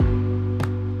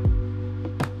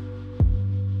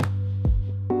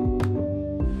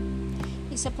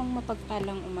Isa pong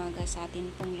mapagpalang umaga sa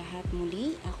atin pong lahat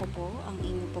muli. Ako po ang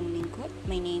inyong pong lingkod.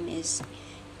 My name is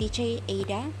DJ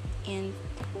Ada and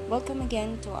welcome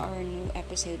again to our new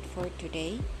episode for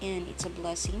today. And it's a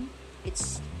blessing.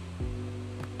 It's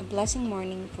a blessing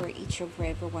morning for each of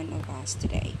every one of us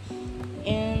today.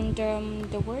 And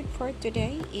the word for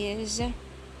today is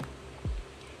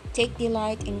take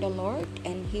delight in the Lord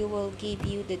and He will give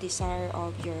you the desire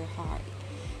of your heart.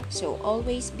 So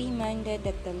always be minded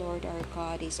that the Lord our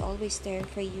God is always there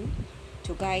for you,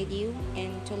 to guide you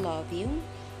and to love you.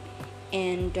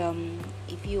 And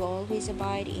if you always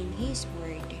abide in His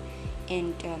word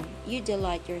and you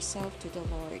delight yourself to the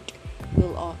Lord,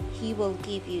 He will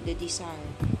give you the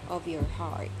desire of your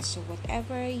heart. So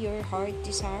whatever your heart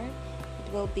desire,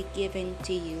 it will be given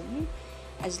to you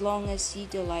as long as you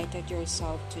delighted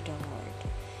yourself to the Lord.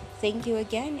 Thank you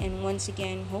again, and once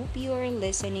again, hope you are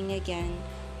listening again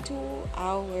to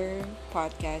our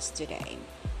podcast today.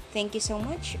 Thank you so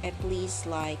much, and please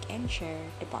like and share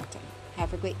the button.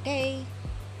 Have a great day.